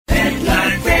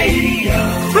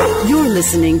You're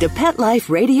listening to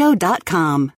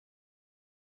PetLifeRadio.com.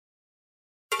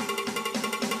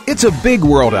 It's a big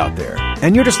world out there,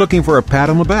 and you're just looking for a pat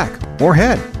on the back or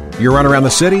head. You run around the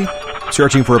city,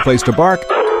 searching for a place to bark,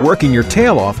 working your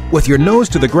tail off with your nose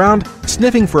to the ground,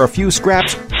 sniffing for a few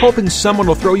scraps, hoping someone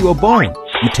will throw you a bone.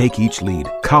 You take each lead,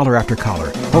 collar after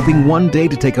collar, hoping one day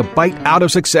to take a bite out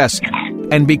of success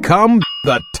and become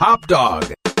the top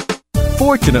dog.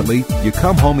 Fortunately, you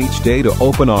come home each day to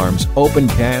open arms, open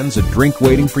cans, a drink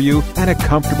waiting for you, and a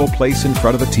comfortable place in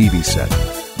front of the TV set.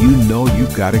 You know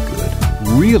you've got it good,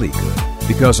 really good,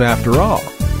 because after all,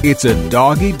 it's a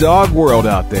doggy dog world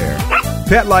out there.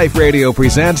 Pet Life Radio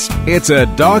presents It's a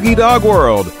Doggy Dog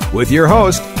World with your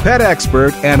host, pet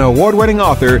expert and award-winning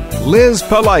author Liz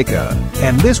Palaika,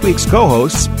 and this week's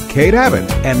co-hosts Kate Abbott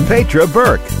and Petra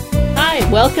Burke. Hi,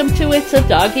 welcome to It's a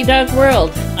Doggy Dog World.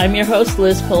 I'm your host,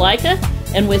 Liz Palaika,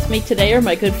 and with me today are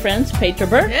my good friends, Petra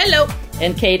Burke. Hello.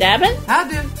 And Kate Abbott. How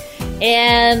do?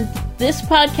 And this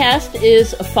podcast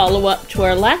is a follow-up to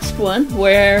our last one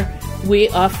where we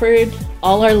offered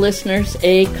all our listeners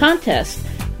a contest.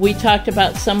 We talked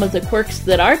about some of the quirks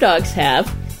that our dogs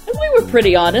have, and we were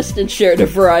pretty honest and shared a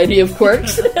variety of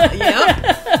quirks.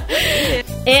 Yeah.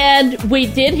 And we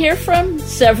did hear from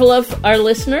several of our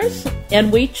listeners, and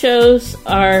we chose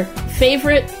our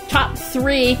favorite top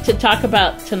 3 to talk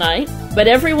about tonight. But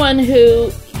everyone who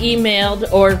emailed,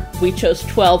 or we chose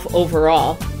 12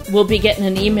 overall, will be getting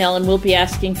an email, and we'll be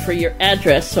asking for your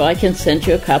address so I can send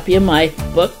you a copy of my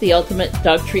book, The Ultimate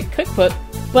Dog Treat Cookbook.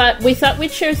 But we thought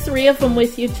we'd share 3 of them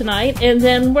with you tonight, and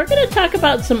then we're going to talk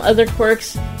about some other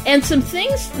quirks and some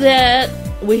things that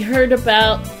we heard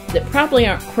about that probably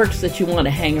aren't quirks that you want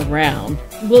to hang around.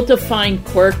 We'll define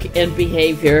quirk and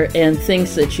behavior and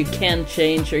things that you can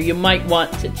change or you might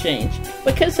want to change.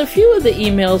 Because a few of the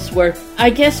emails were, I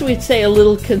guess we'd say, a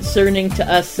little concerning to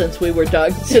us since we're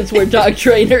dog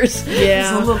trainers.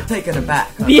 Yeah. It's a little taken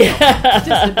aback. Yeah. Just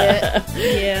a bit.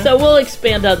 Yeah. So we'll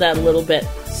expand on that a little bit.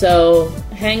 So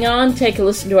hang on, take a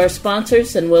listen to our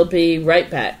sponsors, and we'll be right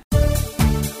back.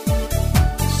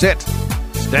 Sit.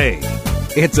 Stay.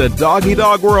 It's a Doggy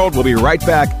Dog World. We'll be right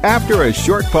back after a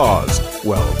short pause.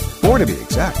 Well, 4 to be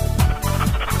exact.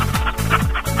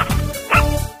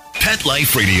 Pet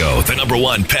Life Radio, the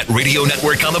 #1 pet radio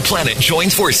network on the planet,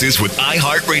 joins forces with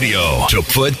iHeartRadio to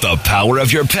put the power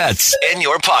of your pets in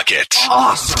your pocket.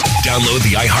 Awesome. Download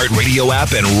the iHeartRadio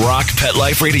app and rock Pet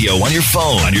Life Radio on your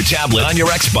phone, on your tablet, on your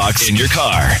Xbox, in your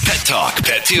car. Pet talk,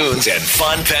 pet tunes, and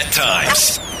fun pet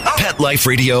times. Pet Life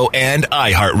Radio and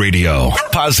iHeartRadio.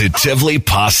 Positively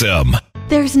Possum.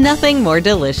 There's nothing more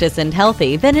delicious and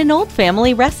healthy than an old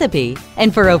family recipe.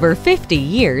 And for over 50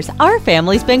 years, our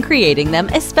family's been creating them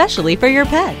especially for your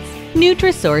pets.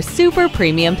 Nutrisource Super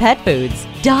Premium Pet Foods.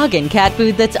 Dog and cat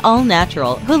food that's all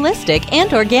natural, holistic,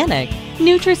 and organic.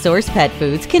 Nutrisource Pet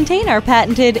Foods contain our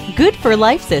patented Good for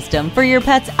Life system for your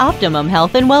pet's optimum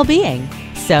health and well-being.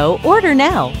 So order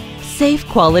now. Safe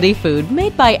quality food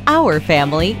made by our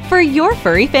family for your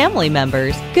furry family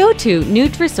members. Go to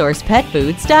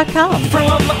NutrisourcePetFoods.com.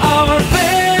 From our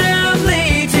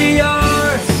family to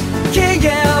yours,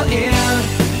 KLN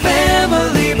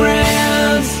Family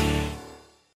Brands.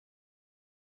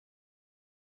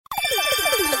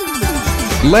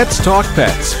 Let's talk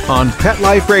pets on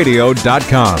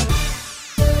PetLifeRadio.com.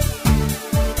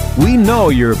 We know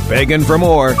you're begging for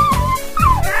more.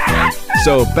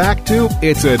 So back to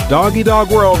It's a Doggy Dog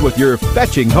World with your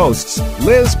fetching hosts,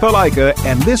 Liz Palaika,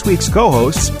 and this week's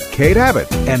co-hosts, Kate Abbott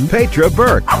and Petra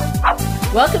Burke.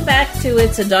 Welcome back to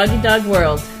It's a Doggy Dog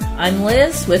World. I'm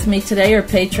Liz. With me today are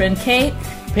Petra and Kate.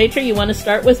 Petra, you want to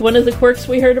start with one of the quirks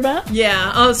we heard about?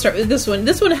 Yeah, I'll start with this one.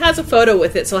 This one has a photo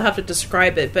with it, so I'll have to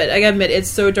describe it, but I gotta admit,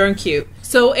 it's so darn cute.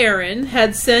 So Aaron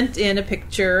had sent in a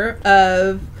picture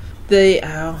of I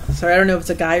don't know if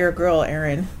it's a guy or a girl,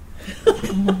 Aaron.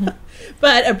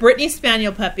 But a Brittany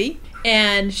Spaniel puppy,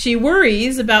 and she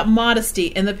worries about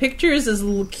modesty. And the picture is this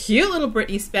little, cute little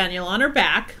Brittany Spaniel on her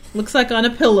back, looks like on a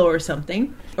pillow or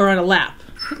something, or on a lap.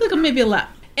 Looks like maybe a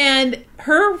lap. And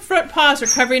her front paws are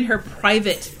covering her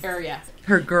private area.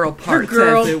 Her girl parts,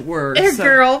 as it were. Her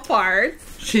girl parts.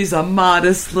 She's a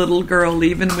modest little girl,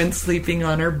 even when sleeping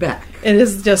on her back. It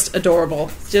is just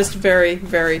adorable. Just very,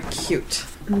 very cute.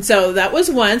 And so that was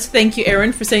once. Thank you,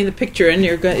 Aaron, for sending the picture in.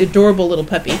 Your adorable little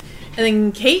puppy. And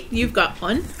then, Kate, you've got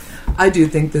one. I do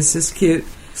think this is cute.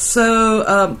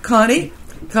 So, Connie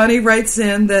writes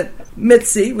in that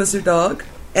Mitzi was her dog.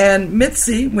 And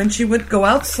Mitzi, when she would go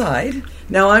outside...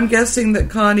 Now, I'm guessing that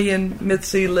Connie and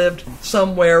Mitzi lived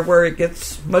somewhere where it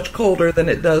gets much colder than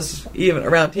it does even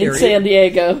around here. In San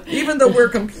Diego. Even though we're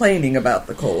complaining about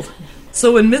the cold.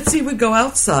 So when Mitzi would go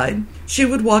outside, she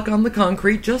would walk on the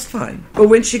concrete just fine. But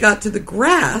when she got to the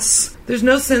grass, there's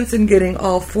no sense in getting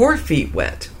all 4 feet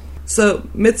wet. So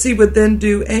Mitzi would then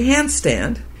do a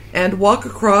handstand and walk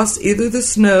across either the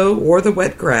snow or the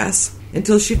wet grass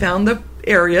until she found the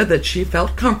area that she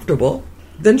felt comfortable.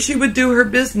 Then she would do her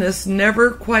business,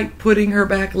 never quite putting her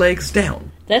back legs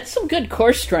down. That's some good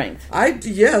core strength.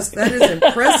 Yes, that is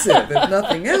impressive, if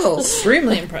nothing else.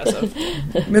 Extremely impressive.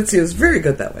 Mitzi was very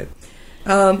good that way.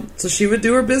 So she would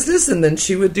do her business, and then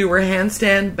she would do her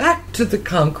handstand back to the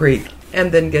concrete,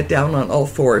 and then get down on all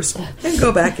 4s and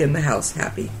go back in the house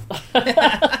happy.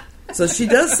 So she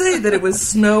does say that it was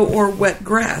snow or wet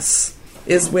grass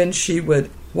is when she would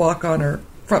walk on her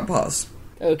front paws.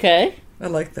 Okay. I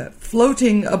like that.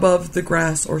 Floating above the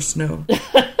grass or snow.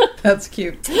 That's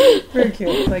cute. Very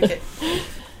cute. Like it.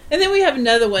 And then we have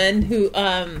another one who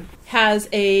has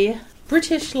a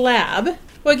British lab.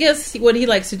 Well, I guess what he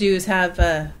likes to do is have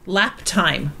lap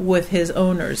time with his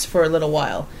owners for a little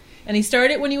while. And he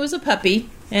started when he was a puppy,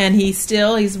 and he's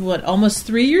almost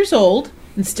 3 years old,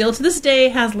 and still to this day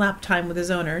has lap time with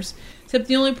his owners. Except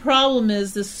the only problem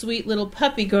is this sweet little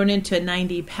puppy going into a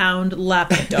 90-pound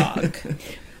lap dog.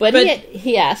 But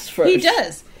he asks first. He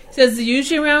does. It says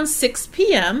usually around 6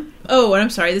 p.m. Oh, and I'm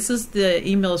sorry, the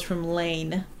email is from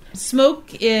Lane. Smoke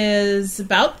is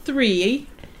about 3,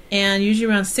 and usually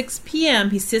around 6 p.m.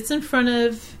 he sits in front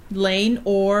of Lane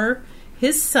or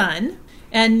his son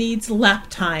and needs lap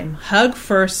time. Hug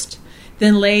first,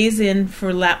 then lays in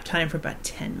for lap time for about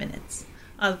 10 minutes.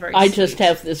 I just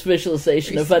have this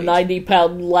visualization of a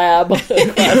 90-pound lab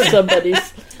across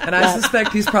somebody's... And I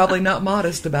suspect he's probably not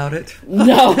modest about it.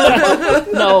 No.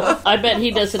 I bet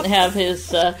he doesn't have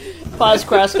his paws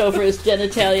crossed over his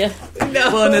genitalia.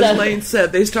 No. Well, and as Lane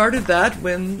said, they started that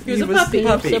when he was a puppy. He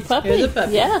was a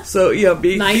puppy. Yeah. So,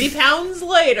 90 pounds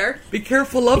later. Be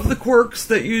careful of the quirks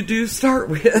that you do start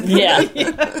with.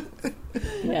 Yeah.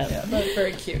 Yeah, that's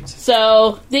very cute.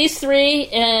 So these 3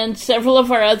 and several of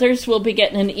our others will be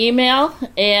getting an email,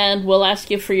 and we'll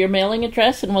ask you for your mailing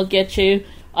address, and we'll get you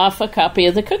off a copy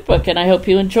of the cookbook, and I hope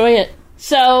you enjoy it.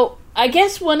 So I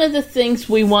guess one of the things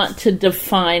we want to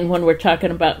define when we're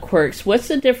talking about quirks, what's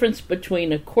the difference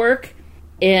between a quirk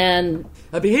and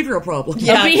a behavioral problem?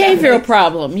 Yeah, a behavioral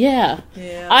problem, yeah.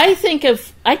 I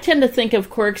tend to think of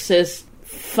quirks as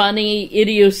funny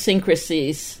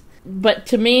idiosyncrasies, but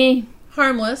to me...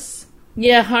 Harmless.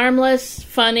 Yeah, harmless,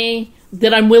 funny,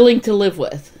 that I'm willing to live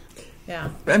with. Yeah.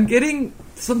 I'm getting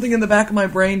something in the back of my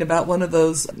brain about one of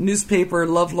those newspaper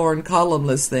lovelorn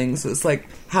columnist things. It's like,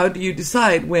 how do you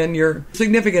decide when your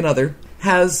significant other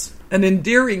has an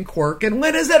endearing quirk and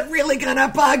when is it really going to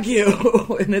bug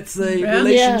you? And it's a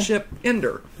relationship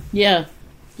ender. Yeah.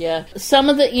 Some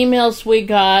of the emails we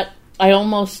got, I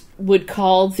almost would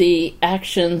call the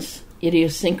actions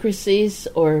idiosyncrasies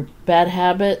or bad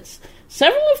habits.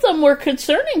 Several of them were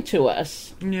concerning to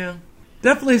us. Yeah.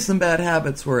 Definitely some bad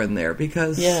habits were in there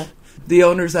because the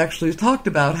owners actually talked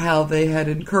about how they had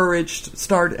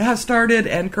started,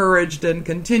 encouraged, and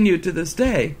continued to this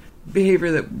day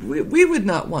behavior that we would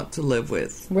not want to live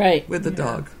with. Right. With the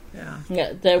dog.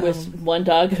 Yeah. There was one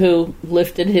dog who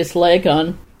lifted his leg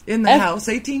on in the house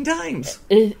 18 times.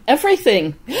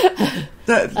 Everything.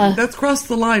 That's crossed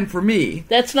the line for me.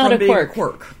 That's not a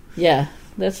quirk. Yeah.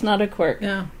 That's not a quirk.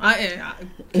 Yeah,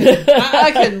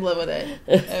 I couldn't live with it.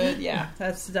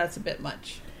 That's a bit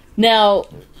much. Now,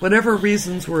 whatever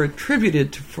reasons were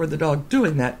attributed for the dog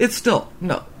doing that, it's still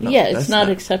no. It's not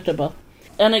acceptable.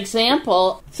 An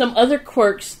example, some other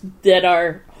quirks that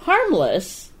are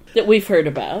harmless that we've heard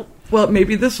about. Well,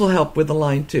 maybe this will help with the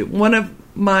line too. One of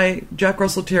my Jack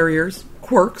Russell Terriers,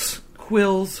 Quill's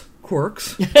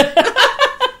Quirks.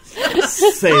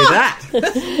 Say that.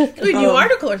 A new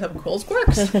article or something. Quill's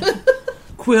Quirks.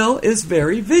 Quill is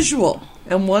very visual.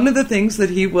 And one of the things that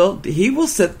he will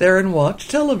sit there and watch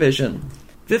television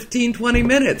 15, 20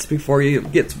 minutes before he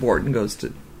gets bored and goes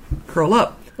to curl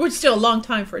up. Which is still a long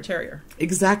time for a terrier.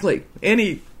 Exactly.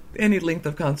 Any length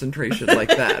of concentration like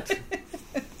that.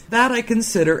 That I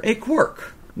consider a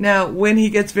quirk. Now, when he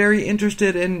gets very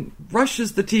interested and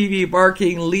rushes the TV,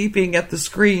 barking, leaping at the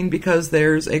screen because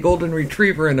there's a golden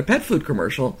retriever in a pet food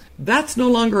commercial, that's no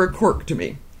longer a quirk to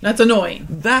me. That's annoying.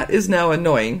 That is now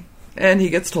annoying, and he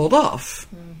gets told off.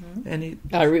 Mm-hmm. And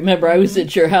I remember I was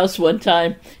at your house one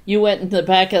time. You went in the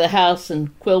back of the house,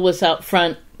 and Quill was out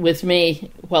front with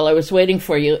me while I was waiting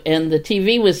for you, and the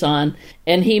TV was on,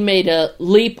 and he made a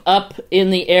leap up in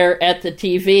the air at the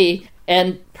TV,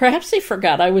 and perhaps he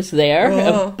forgot I was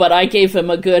there, but I gave him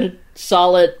a good,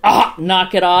 solid,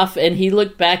 knock it off, and he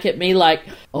looked back at me like,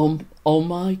 oh oh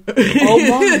my.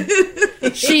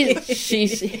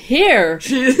 She's here.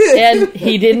 And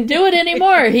he didn't do it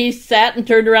anymore. He sat and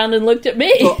turned around and looked at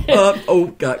me. Got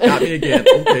me again.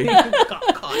 Okay.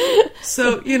 Got caught.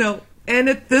 So, and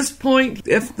at this point,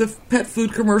 if the pet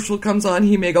food commercial comes on,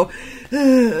 he may go,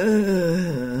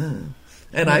 and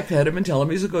I pet him and tell him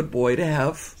he's a good boy to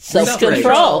have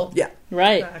self-control. Yeah.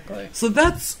 Right. Exactly. So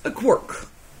that's a quirk.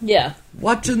 Yeah.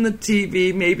 Watching the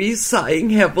TV, maybe sighing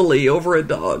heavily over a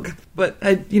dog. But,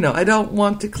 I don't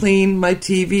want to clean my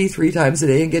TV 3 times a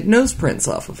day and get nose prints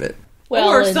off of it. Well,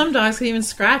 or some dogs can even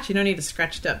scratch. You don't need a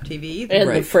scratched up TV either. And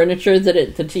the furniture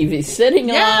that the TV's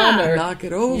sitting on. Or knock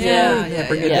it over. Yeah,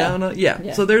 bring it down.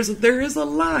 Yeah. So there is a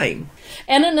line.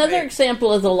 And another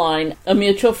example of the line, a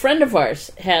mutual friend of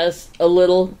ours has a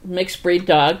little mixed breed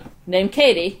dog named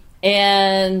Katie.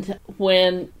 And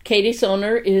when Katie's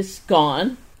owner is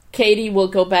gone, Katie will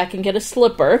go back and get a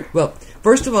slipper. Well,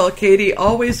 first of all, Katie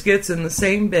always gets in the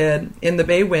same bed in the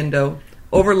bay window,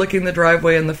 overlooking the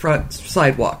driveway and the front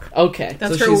sidewalk. Okay.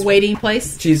 That's So her waiting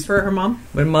place for her mom?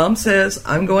 When Mom says,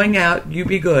 I'm going out, you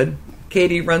be good,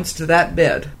 Katie runs to that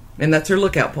bed, and that's her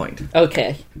lookout point.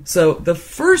 Okay. So the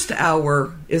first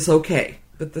hour is okay,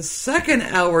 but the second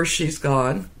hour she's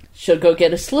gone, she'll go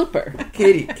get a slipper.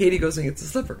 Katie goes and gets a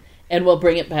slipper. And we'll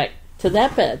bring it back to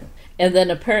that bed. And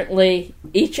then apparently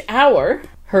each hour,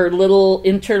 her little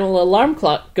internal alarm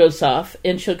clock goes off,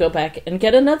 and she'll go back and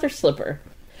get another slipper.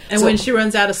 And when she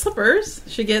runs out of slippers,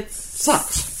 she gets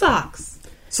socks.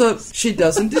 So she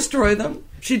doesn't destroy them.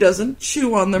 She doesn't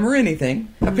chew on them or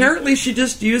anything. Apparently she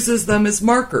just uses them as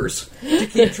markers to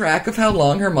keep track of how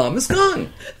long her mom is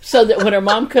gone. So that when her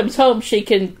mom comes home, she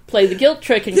can play the guilt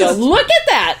trick and go, look at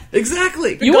that!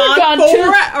 Exactly. You were gone 4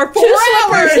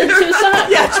 slippers and 2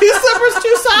 socks. Yeah, 2 slippers,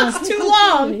 2 socks, too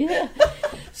long. Yeah.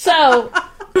 So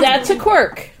that's a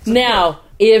quirk. Now,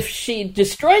 if she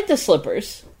destroyed the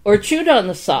slippers or chewed on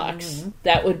the socks,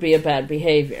 that would be a bad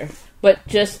behavior. But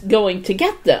just going to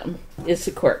get them is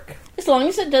a quirk. As long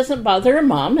as it doesn't bother her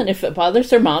mom, and if it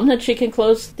bothers her mom, then she can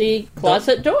close the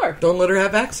closet door. Don't let her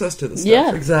have access to the stuff.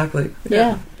 Yeah. Exactly.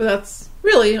 Yeah. But that's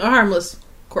really a harmless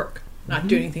quirk. Not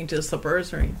do anything to the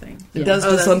slippers or anything. It does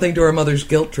do something to her mother's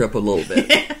guilt trip a little bit.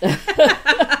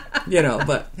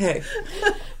 But hey.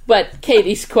 But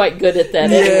Katie's quite good at that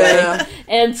anyway.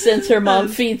 And since her mom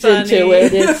feeds into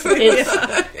it,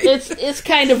 it's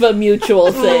kind of a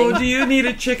mutual thing. Oh, do you need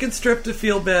a chicken strip to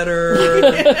feel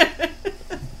better?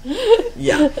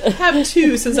 Yeah. Have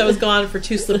 2 since I was gone for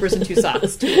 2 slippers and 2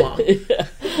 socks. Too long.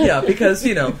 Yeah, because,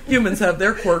 humans have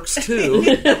their quirks too.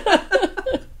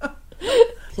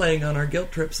 Playing on our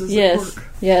guilt trips is a quirk.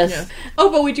 Yes. Yeah.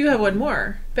 Oh, but we do have one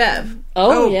more. Bev.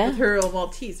 Oh, yeah. With her little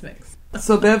Maltese mix.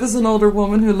 So Bev is an older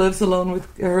woman who lives alone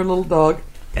with her little dog.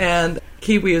 And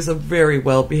Kiwi is a very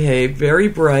well-behaved, very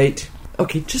bright.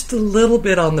 Okay, just a little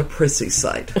bit on the prissy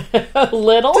side. A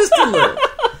little? Just a little.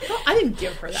 I didn't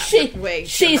give her that.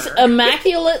 She's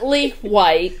immaculately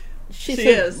white. She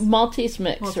is Maltese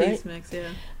mix, Maltese mix, yeah.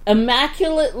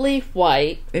 Immaculately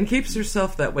white. And keeps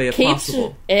herself that way if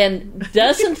possible. And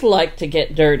doesn't like to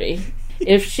get dirty.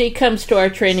 If she comes to our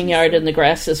training yard and the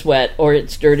grass is wet or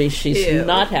it's dirty, she's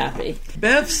not happy.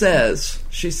 Bev says,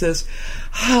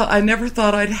 I never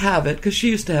thought I'd have it, because she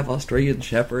used to have Australian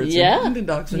Shepherds and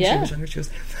dogs when she was younger. She goes,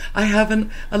 I have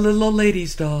a little old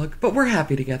lady's dog, but we're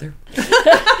happy together.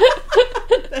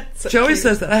 So Joey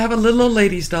says that, I have a little old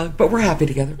lady's dog, but we're happy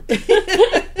together.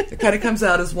 It kind of comes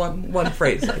out as one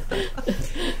phrase like that.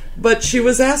 But she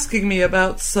was asking me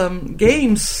about some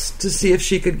games to see if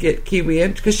she could get Kiwi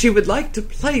in, because she would like to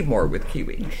play more with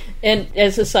Kiwi. And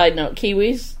as a side note,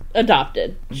 Kiwi's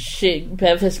adopted.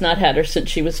 Bev has not had her since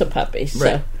she was a puppy,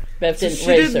 so Bev didn't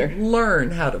raise her. She didn't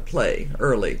learn how to play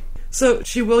early. So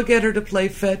she will get her to play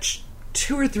fetch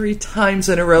 2 or 3 times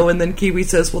in a row, and then Kiwi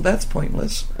says, well, that's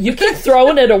pointless. You keep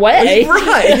throwing it away.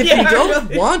 Right, if you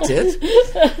don't want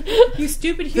it. You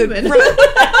stupid human.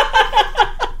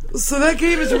 So that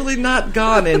game is really not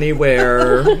gone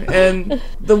anywhere. And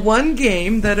the one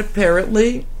game that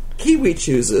apparently Kiwi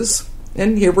chooses,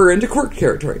 and here we're into quirk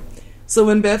territory. So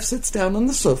when Bev sits down on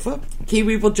the sofa,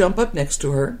 Kiwi will jump up next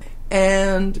to her,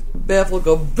 and Bev will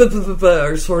go buh,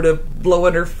 or sort of blow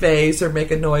in her face or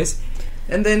make a noise.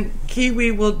 And then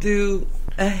Kiwi will do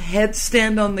a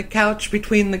headstand on the couch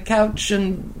between the couch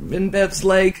and Bev's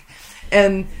leg,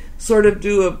 and sort of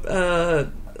do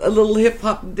a little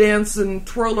hip-hop dance and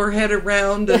twirl her head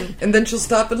around, and then she'll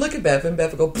stop and look at Bev, and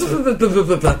Bev will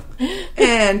go,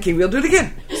 and Kiwi will do it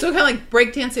again. So kind of like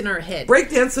breakdancing on her head.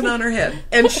 Breakdancing on her head.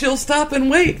 And she'll stop and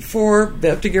wait for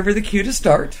Bev to give her the cue to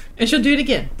start. And she'll do it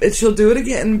again. And she'll do it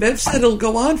again. And Bev said it'll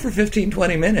go on for 15,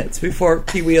 20 minutes before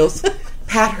Kiwi will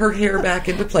pat her hair back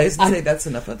into place and say, that's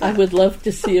enough of that. I would love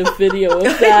to see a video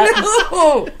of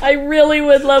that. I really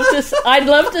would love to. I'd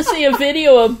love to see a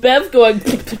video of Bev going.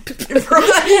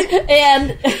 Right.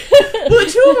 And well,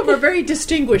 the two of them are very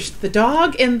distinguished. The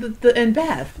dog and and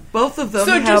Bev. Both of them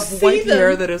So have white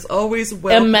hair that is always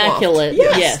well immaculate.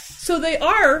 coiffed. Yes. So they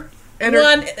are. And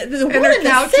one, her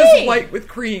couch is white with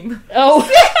cream. Oh.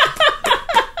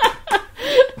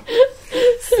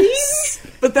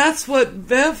 But that's what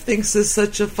Bev thinks is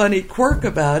such a funny quirk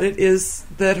about it, is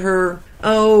that her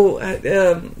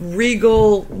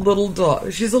regal little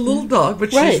dog. She's a little dog,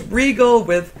 but she's regal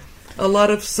with a lot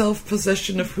of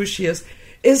self-possession of who she is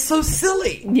so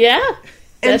silly. Yeah.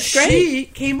 That's great. She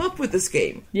came up with this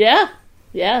game. Yeah.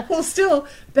 Yeah. Well, still,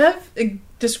 Bev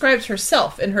describes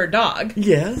herself and her dog.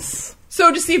 Yes.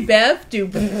 So to see Bev do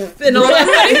and all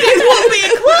that will be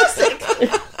a classic.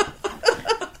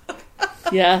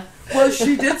 Yeah. Well,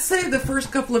 she did say the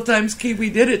first couple of times Kiwi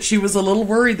did it, she was a little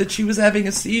worried that she was having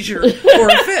a seizure or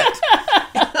a fit.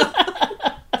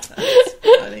 That's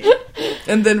funny.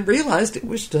 And then realized it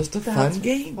was just a fun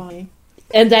game. Funny.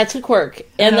 And that's a quirk.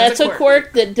 And that's a quirk.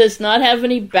 quirk that does not have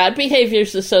any bad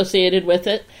behaviors associated with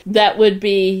it. That would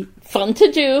be fun to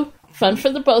do, fun for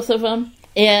the both of them.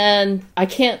 And I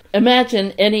can't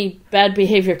imagine any bad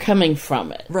behavior coming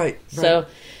from it. Right. So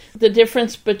the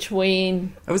difference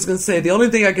between... I was going to say, the only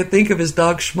thing I could think of is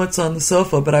dog schmutz on the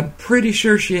sofa, but I'm pretty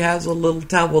sure she has a little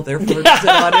towel there for her to sit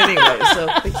on anyway. So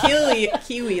The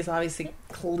Kiwi is obviously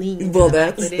clean. well,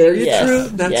 that's true.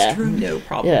 That's true. No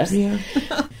problems. Yeah.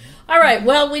 All right,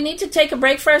 well, we need to take a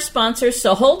break for our sponsors,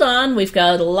 so hold on. We've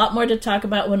got a lot more to talk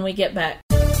about when we get back.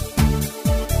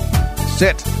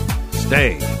 Sit.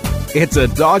 Stay. It's a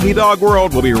Doggy Dog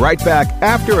World. We'll be right back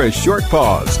after a short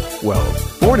pause. Well,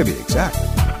 4 to be exact.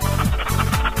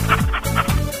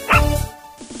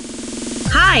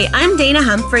 Hi, I'm Dana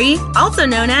Humphrey, also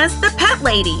known as the Pet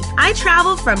Lady. I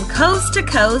travel from coast to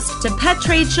coast to pet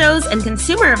trade shows and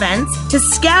consumer events to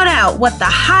scout out what the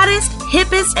hottest,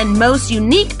 hippest, and most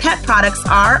unique pet products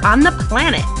are on the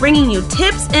planet, bringing you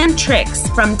tips and tricks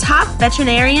from top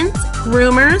veterinarians,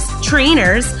 groomers,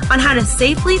 trainers on how to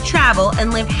safely travel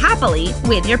and live happily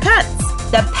with your pets.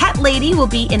 The Pet Lady will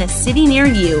be in a city near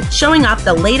you, showing off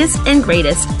the latest and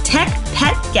greatest tech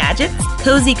pet gadgets,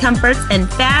 cozy comforts, and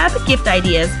fab gift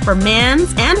ideas for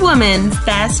man's and woman's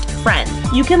best friend.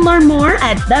 You can learn more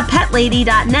at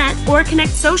thepetlady.net or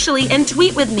connect socially and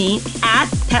tweet with me at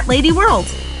PetLadyWorld.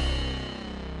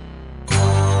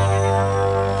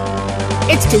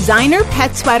 It's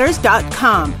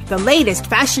designerpetsweaters.com, the latest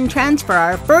fashion trends for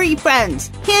our furry friends.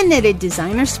 Hand-knitted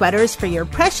designer sweaters for your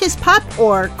precious pup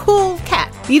or cool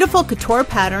cat. Beautiful couture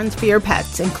patterns for your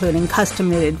pets, including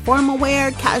custom-knitted formal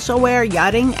wear, casual wear,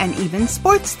 yachting, and even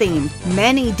sports themed.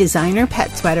 Many designer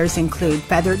pet sweaters include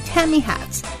feathered tammy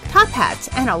hats, top hats,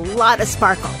 and a lot of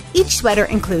sparkle. Each sweater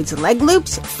includes leg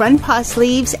loops, front paw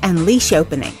sleeves, and leash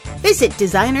opening. Visit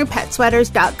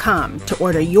designerpetsweaters.com to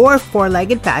order your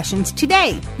four-legged fashions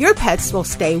today. Your pets will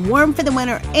stay warm for the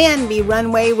winter and be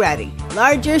runway ready.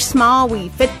 Large or small, we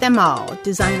fit them all.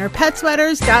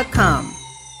 designerpetsweaters.com.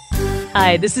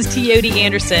 Hi, this is Teody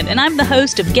Anderson, and I'm the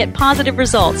host of Get Positive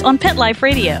Results on Pet Life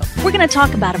Radio. We're going to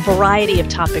talk about a variety of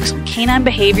topics on canine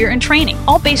behavior and training,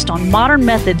 all based on modern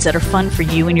methods that are fun for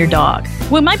you and your dog.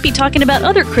 We might be talking about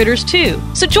other critters, too.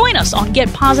 So join us on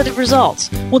Get Positive Results.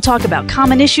 We'll talk about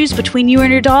common issues between you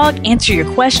and your dog, answer your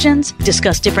questions,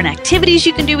 discuss different activities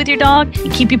you can do with your dog,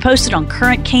 and keep you posted on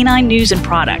current canine news and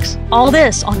products. All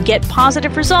this on Get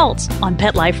Positive Results on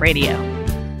Pet Life Radio.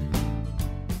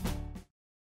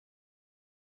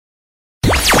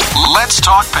 Let's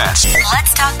talk pets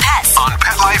Let's talk pets on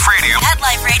Pet Life Radio. Pet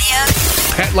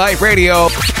Life Radio.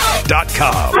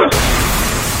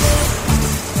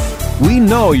 PetLifeRadio.com. We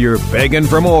know you're begging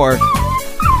for more.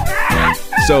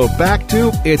 So back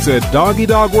to It's a Doggy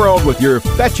Dog World with your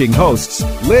fetching hosts,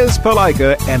 Liz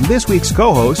Palika, and this week's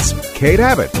co-hosts, Kate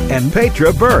Abbott and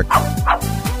Petra Burke.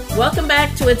 Welcome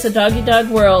back to It's a Doggy Dog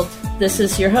World. This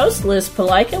is your host, Liz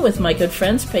Palika, with my good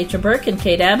friends, Petra Burke and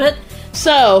Kate Abbott.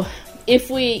 So, if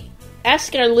we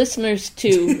ask our listeners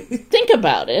to think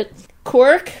about it,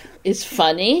 quirk is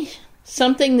funny,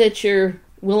 something that you're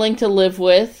willing to live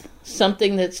with,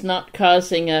 something that's not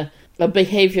causing a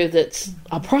behavior that's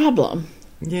a problem.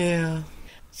 Yeah.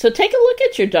 So take a look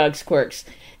at your dog's quirks.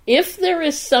 If there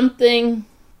is something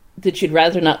that you'd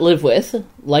rather not live with,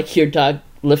 like your dog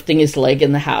lifting his leg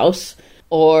in the house,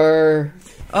 or...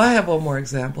 I have one more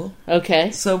example.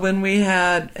 Okay. So when we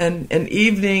had an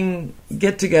evening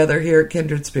get-together here at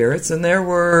Kindred Spirits, and there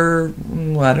were,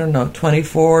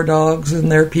 24 dogs and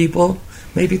their people,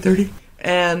 maybe 30,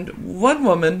 and one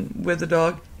woman with a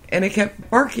dog, and it kept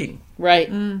barking. Right.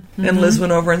 And Liz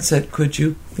went over and said, could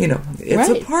you, it's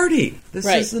a party. This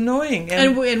is annoying.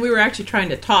 And we were actually trying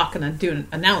to talk and do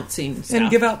announcing stuff.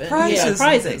 And give out prizes. Yeah,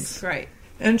 prizes, right.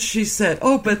 And she said,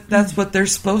 but that's what they're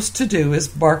supposed to do, is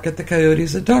bark at the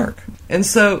coyotes at dark. And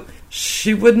so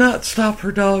she would not stop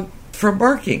her dog from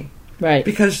barking. Right.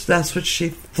 Because that's what she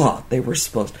thought they were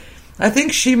supposed to. I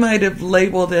think she might have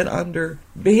labeled it under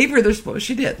behavior they're supposed.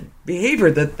 She did.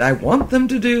 Behavior that I want them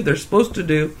to do, they're supposed to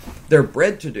do, they're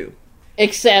bred to do.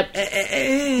 Except,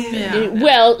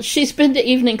 well, she's been to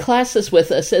evening classes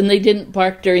with us, and they didn't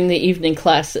bark during the evening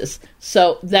classes.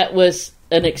 So that was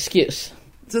an excuse.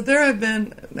 So there have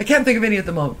been, I can't think of any at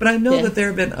the moment, but I know that there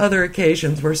have been other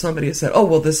occasions where somebody has said,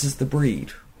 this is the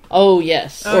breed. Oh,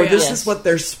 yes. Or this is what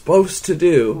they're supposed to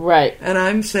do. Right. And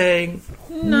I'm saying,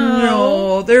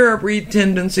 no, there are breed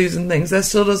tendencies and things. That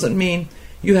still doesn't mean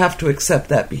you have to accept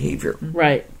that behavior.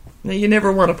 Right. Now, you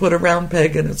never want to put a round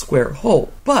peg in a square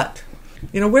hole. But,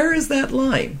 where is that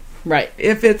line? Right.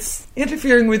 If it's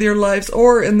interfering with your lives,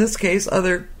 or in this case,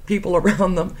 other people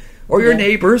around them, or your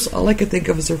neighbors, all I can think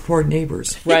of is her poor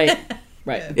neighbors. Right.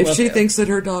 Right. If she thinks that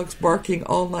her dog's barking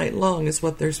all night long is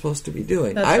what they're supposed to be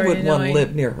doing, I wouldn't want to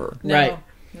live near her. No, right.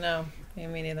 No,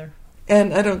 me neither.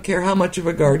 And I don't care how much of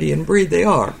a guardian breed they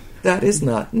are. That is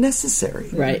not necessary.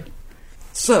 Right.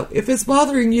 So, if it's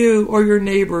bothering you or your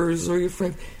neighbors or your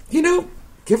friends,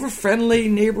 give a friendly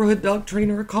neighborhood dog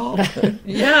trainer a call.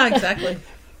 Yeah, exactly.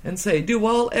 And say, do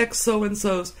all X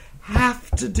so-and-sos have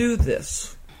to do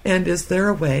this? And is there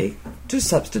a way to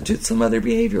substitute some other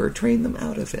behavior or train them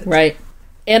out of it? Right.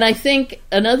 And I think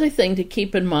another thing to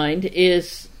keep in mind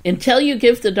is, until you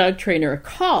give the dog trainer a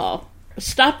call,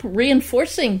 stop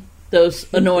reinforcing those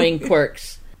annoying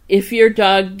quirks. If your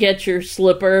dog gets your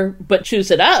slipper but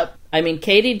chews it up,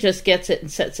 Katie just gets it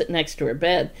and sets it next to her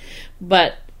bed.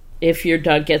 But if your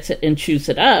dog gets it and chews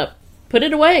it up, put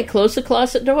it away, close the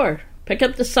closet door. Pick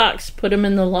up the socks, put them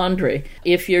in the laundry.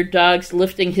 If your dog's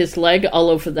lifting his leg all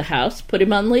over the house, put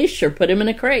him on leash or put him in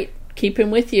a crate. Keep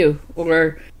him with you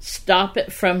or stop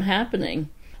it from happening.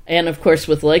 And, of course,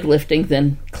 with leg lifting,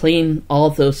 then clean all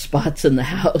those spots in the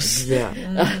house.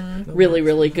 Yeah. Really,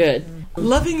 really good.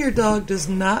 Loving your dog does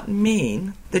not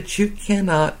mean that you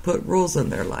cannot put rules in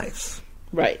their lives.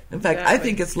 Right. In fact, I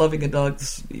think it's loving a dog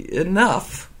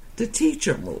enough to teach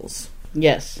them rules.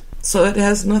 Yes. So it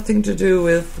has nothing to do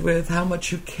with how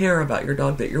much you care about your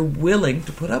dog, that you're willing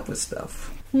to put up with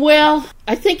stuff. Well,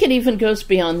 I think it even goes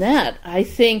beyond that. I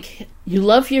think you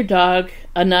love your dog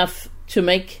enough to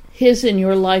make his and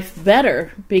your life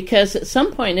better, because at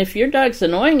some point, if your dog's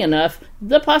annoying enough,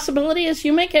 the possibility is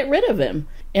you may get rid of him.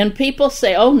 And people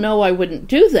say, oh, no, I wouldn't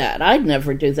do that. I'd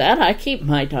never do that. I keep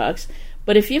my dogs.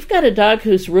 But if you've got a dog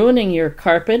who's ruining your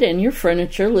carpet and your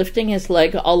furniture, lifting his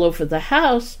leg all over the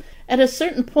house, at a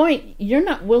certain point, you're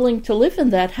not willing to live in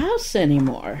that house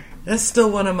anymore. That's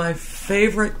still one of my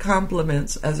favorite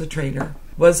compliments as a trainer.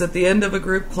 Was at the end of a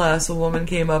group class, a woman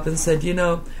came up and said,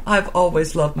 I've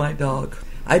always loved my dog.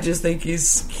 I just think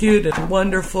he's cute and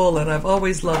wonderful, and I've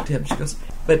always loved him. She goes,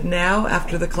 but now,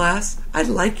 after the class, I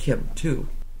like him, too.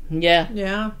 Yeah.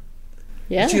 Yeah.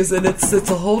 Yeah. She goes, and it's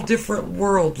a whole different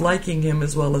world, liking him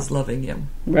as well as loving him.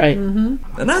 Right.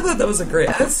 Mm-hmm. And I thought that was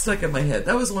that stuck in my head.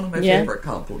 That was one of my favorite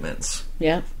compliments.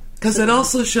 Yeah. Because it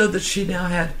also showed that she now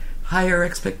had higher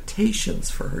expectations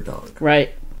for her dog. Right.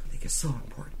 I think it's so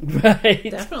important.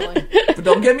 Right. Definitely. But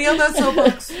don't get me on that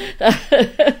soapbox.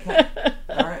 Okay.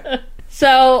 All right.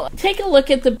 So take a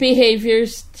look at the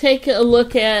behaviors. Take a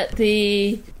look at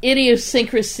the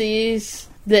idiosyncrasies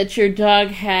that your dog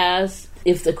has.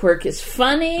 If the quirk is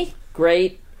funny,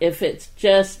 great. If it's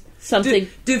just something...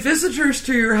 Do visitors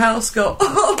to your house go,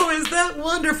 oh, is that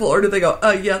wonderful? Or do they go,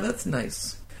 oh, yeah, that's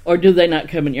nice? Or do they not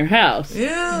come in your house?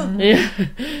 Yeah. Yeah.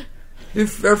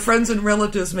 If our friends and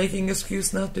relatives making an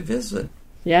excuse not to visit.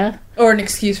 Yeah. Or an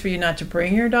excuse for you not to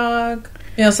bring your dog.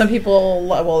 Some people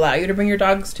will allow you to bring your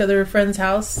dogs to their friend's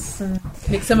house and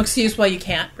make some excuse why you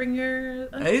can't bring your...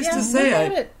 I used to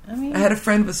say, I had a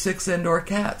friend with 6 indoor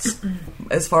cats.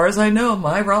 As far as I know,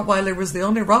 my Rottweiler was the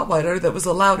only Rottweiler that was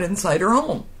allowed inside her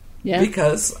home. Yeah.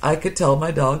 Because I could tell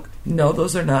my dog, no,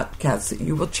 those are not cats that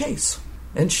you will chase.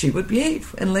 And she would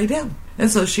behave and lay down. And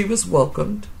so she was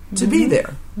welcomed to be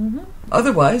there. Mm-hmm.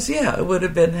 Otherwise, it would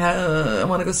have been, I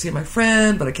want to go see my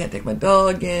friend, but I can't take my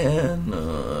dog in.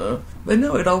 But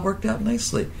no, it all worked out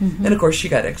nicely. Mm-hmm. And of course, she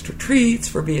got extra treats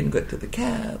for being good to the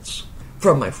cats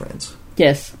from my friends.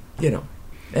 Yes.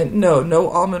 And no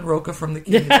almond roca from the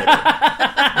kitchen.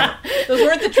 No. Those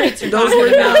weren't the treats you're Those talking were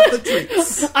about. not the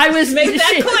treats. I was Make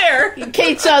that clear.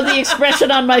 Kate saw the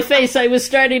expression on my face. I was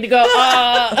starting to go,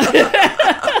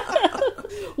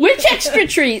 Which extra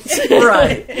treats?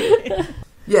 Right.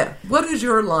 Yeah. What is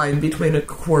your line between a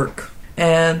quirk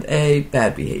and a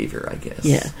bad behavior, I guess?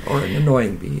 Yeah. Or an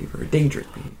annoying behavior, a dangerous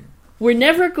behavior? We're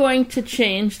never going to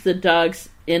change the dog's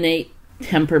innate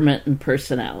temperament and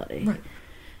personality. Right.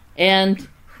 And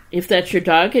if that's your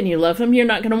dog and you love him, you're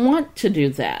not going to want to do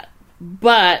that.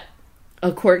 But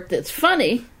a quirk that's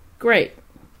funny, great.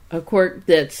 A quirk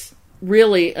that's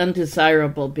really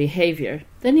undesirable behavior,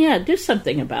 then yeah, do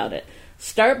something about it.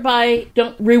 Start by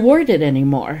don't reward it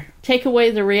anymore. Take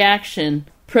away the reaction.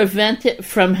 Prevent it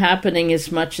from happening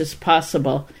as much as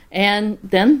possible. And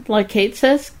then, like Kate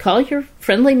says, call your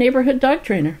friendly neighborhood dog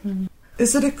trainer.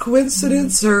 Is it a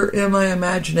coincidence or am I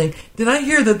imagining? Did I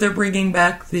hear that they're bringing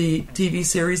back the TV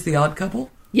series The Odd Couple?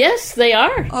 Yes, they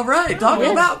are. All right,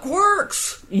 talking about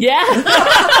quirks. Yeah.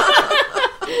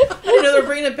 I didn't know they're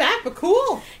bringing it back, but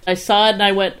cool. I saw it and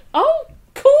I went, oh,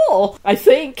 cool, I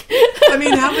think. I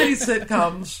mean, how many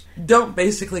sitcoms don't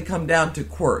basically come down to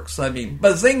quirks? I mean,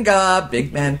 Bazinga,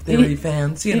 Big Bang Theory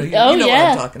fans, you know what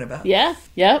I'm talking about. Yeah,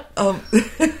 yep.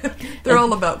 They're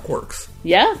all about quirks.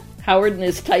 Yeah, Howard in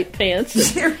his tight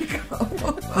pants. There you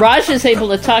go. Raj is able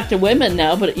to talk to women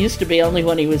now, but it used to be only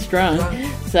when he was drunk.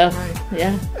 Right. So, Right.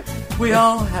 Yeah. We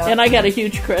all have. And I got a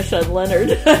huge crush on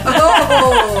Leonard.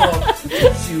 Oh!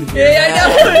 Yeah, I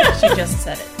know. She just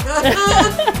said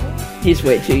it. He's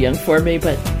way too young for me,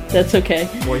 but that's okay.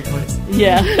 Boy toys.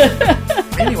 Yeah.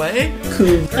 Anyway.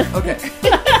 Okay.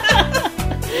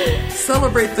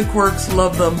 Celebrate the quirks,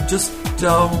 love them, just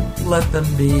don't let them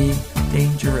be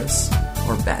dangerous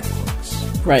or bad quirks.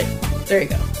 Right. There you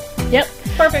go. Yep.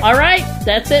 Perfect. All right.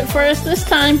 That's it for us this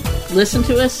time. Listen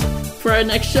to us for our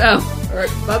next show. All right.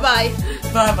 Bye-bye.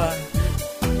 Bye-bye.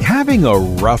 Having a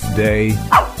rough day?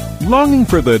 Longing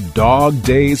for the dog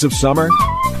days of summer?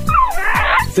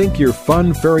 Think your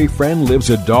fun furry friend lives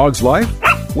a dog's life?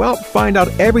 Well, find out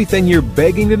everything you're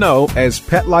begging to know as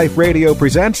Pet Life Radio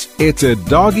presents It's a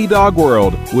Doggy Dog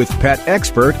World with pet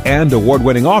expert and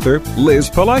award-winning author Liz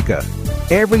Palaika.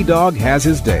 Every dog has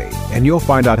his day, and you'll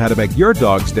find out how to make your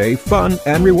dog's day fun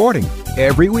and rewarding.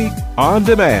 Every week, on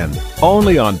demand,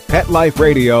 only on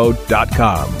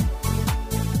PetLifeRadio.com.